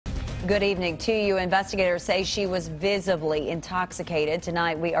Good evening to you. Investigators say she was visibly intoxicated.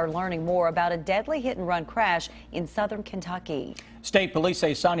 Tonight, we are learning more about a deadly hit-and-run crash in southern Kentucky. State police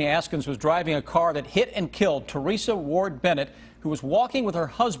say Sonia Askins was driving a car that hit and killed Teresa Ward Bennett, who was walking with her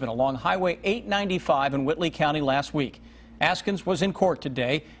husband along Highway 895 in Whitley County last week. Askins was in court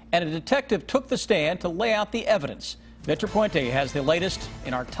today, and a detective took the stand to lay out the evidence. Victor Puente has the latest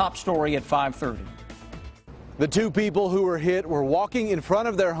in our top story at 5:30. The two people who were hit were walking in front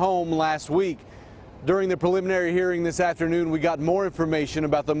of their home last week. During the preliminary hearing this afternoon, we got more information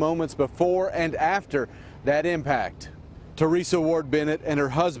about the moments before and after that impact. Teresa Ward Bennett and her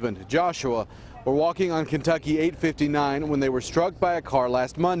husband, Joshua, were walking on Kentucky 859 when they were struck by a car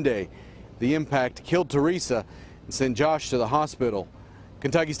last Monday. The impact killed Teresa and sent Josh to the hospital.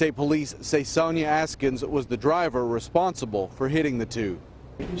 Kentucky State Police say Sonia Askins was the driver responsible for hitting the two.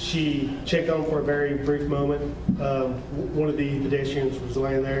 She checked on for a very brief moment. One of the pedestrians was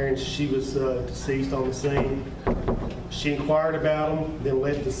laying there and she was deceased on the scene. She inquired about him, then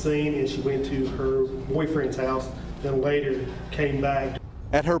left the scene, and she went to her boyfriend's house, then later came back.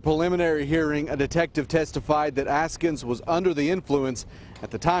 At her preliminary hearing, a detective testified that Askins was under the influence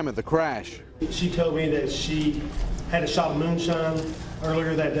at the time of the crash. She told me that she had a shot of moonshine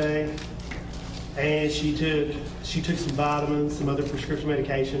earlier that day, and she took some vitamins, some other prescription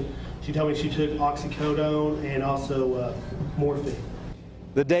medication. She told me she took oxycodone and also morphine.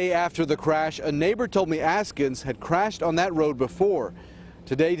 The day after the crash, a neighbor told me Askins had crashed on that road before.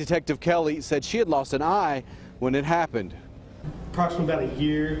 Today, Detective Kelly said she had lost an eye when it happened. Approximately about a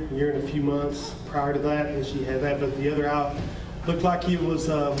year and a few months prior to that, and she had that, but the other eye looked like it was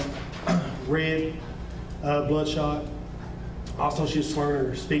red, bloodshot. Also, she was slurring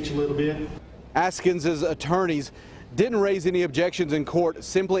her speech a little bit. Askins' attorneys didn't raise any objections in court,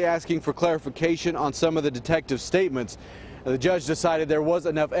 simply asking for clarification on some of the detective's statements. The judge decided there was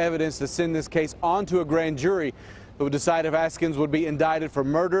enough evidence to send this case on to a grand jury that would decide if Askins would be indicted for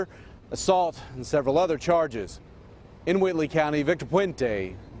murder, assault, and several other charges. In Whitley County, Victor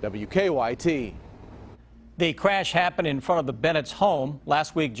Puente, WKYT. The crash happened in front of the Bennett's home.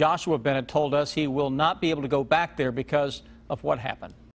 Last week, Joshua Bennett told us he will not be able to go back there because of what happened.